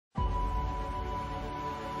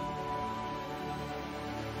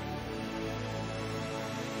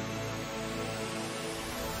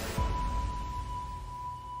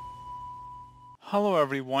Hello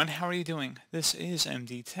everyone, how are you doing? This is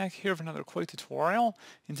MD Tech here with another quick tutorial.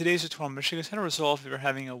 In today's tutorial, I'm going to show you guys how to resolve if you're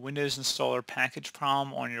having a Windows installer package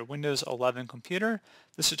problem on your Windows 11 computer.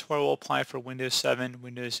 This tutorial will apply for Windows 7,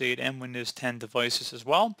 Windows 8, and Windows 10 devices as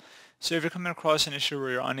well. So if you're coming across an issue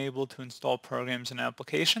where you're unable to install programs and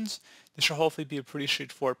applications, this should hopefully be a pretty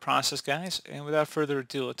straightforward process, guys. And without further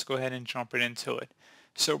ado, let's go ahead and jump right into it.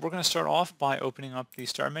 So we're going to start off by opening up the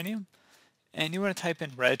Start menu. And you want to type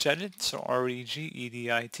in regedit, so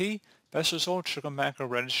regedit. Best result should come back a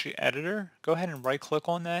registry editor. Go ahead and right click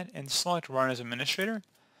on that and select run as administrator.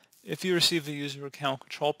 If you receive a user account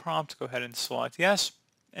control prompt, go ahead and select yes.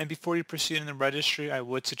 And before you proceed in the registry, I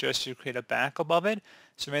would suggest you create a backup of it.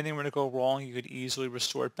 So if anything were to go wrong, you could easily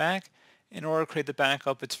restore it back. In order to create the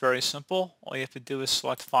backup, it's very simple. All you have to do is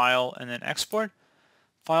select file and then export.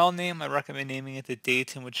 File name, I recommend naming it the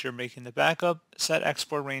date in which you're making the backup. Set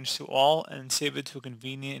export range to all and save it to a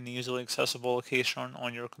convenient and easily accessible location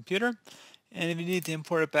on your computer. And if you need to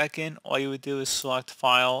import it back in, all you would do is select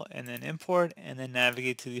file and then import and then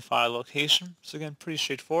navigate to the file location. So again, pretty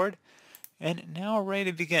straightforward. And now we're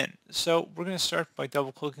ready to begin. So we're going to start by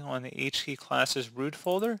double clicking on the HKey classes root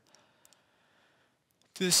folder.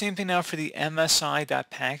 Do the same thing now for the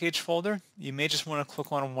msi.package folder. You may just want to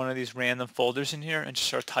click on one of these random folders in here and just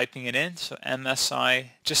start typing it in. So msi,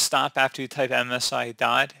 just stop after you type msi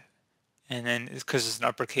dot, and then because it's an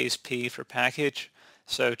uppercase P for package.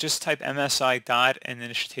 So just type msi dot and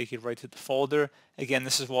then it should take you right to the folder. Again,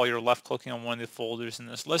 this is while you're left clicking on one of the folders in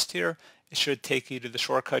this list here. It should take you to the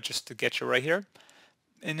shortcut just to get you right here.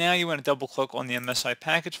 And now you want to double click on the MSI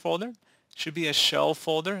package folder. It should be a shell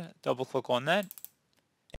folder. Double click on that.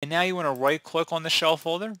 And now you want to right click on the shell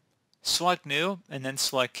folder, select new, and then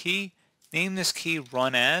select key. Name this key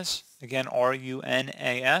run as, again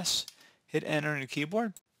RUNAS. Hit enter on your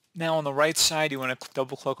keyboard. Now on the right side you want to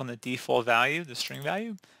double click on the default value, the string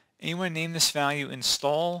value, and you want to name this value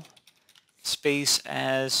install space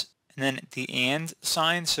as, and then the and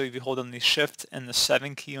sign. So if you hold on the shift and the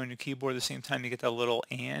 7 key on your keyboard at the same time, you get that little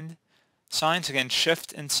and sign. So again,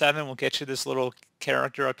 shift and 7 will get you this little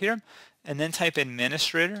character up here. And then type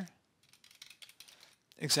administrator,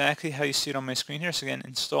 exactly how you see it on my screen here. So again,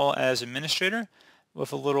 install as administrator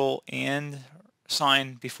with a little and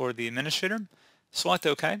sign before the administrator. Select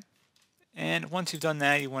OK. And once you've done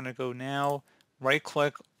that, you want to go now, right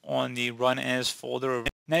click on the run as folder.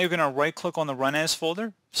 Now you're going to right click on the run as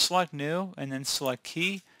folder, select new, and then select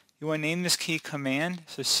key. You want to name this key command,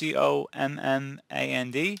 so command,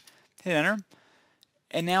 hit enter.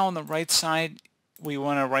 And now on the right side, we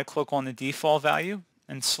want to right click on the default value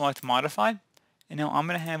and select modify. And now I'm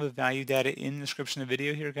going to have a value data in the description of the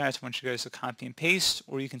video here, guys. I want you guys to copy and paste,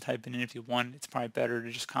 or you can type it in if you want. It's probably better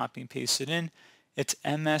to just copy and paste it in. It's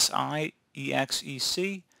msiexec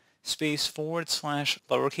space /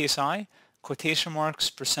 lowercase I, quotation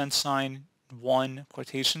marks, %1,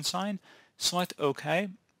 quotation sign. Select OK.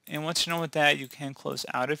 And once you're done with that, you can close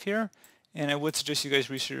out of here. And I would suggest you guys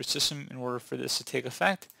restart your system in order for this to take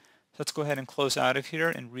effect. So let's go ahead and close out of here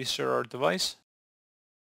and restart our device.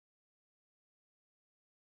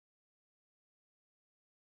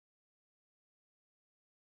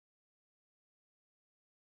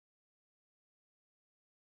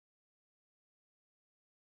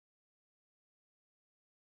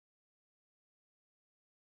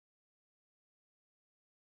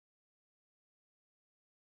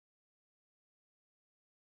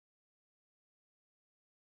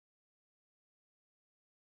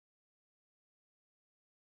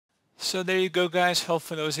 So there you go, guys.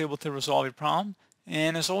 Hopefully I was able to resolve your problem.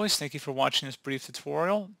 And as always, thank you for watching this brief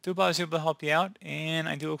tutorial. Do hope I was able to help you out, and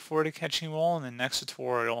I do look forward to catching you all in the next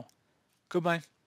tutorial. Goodbye.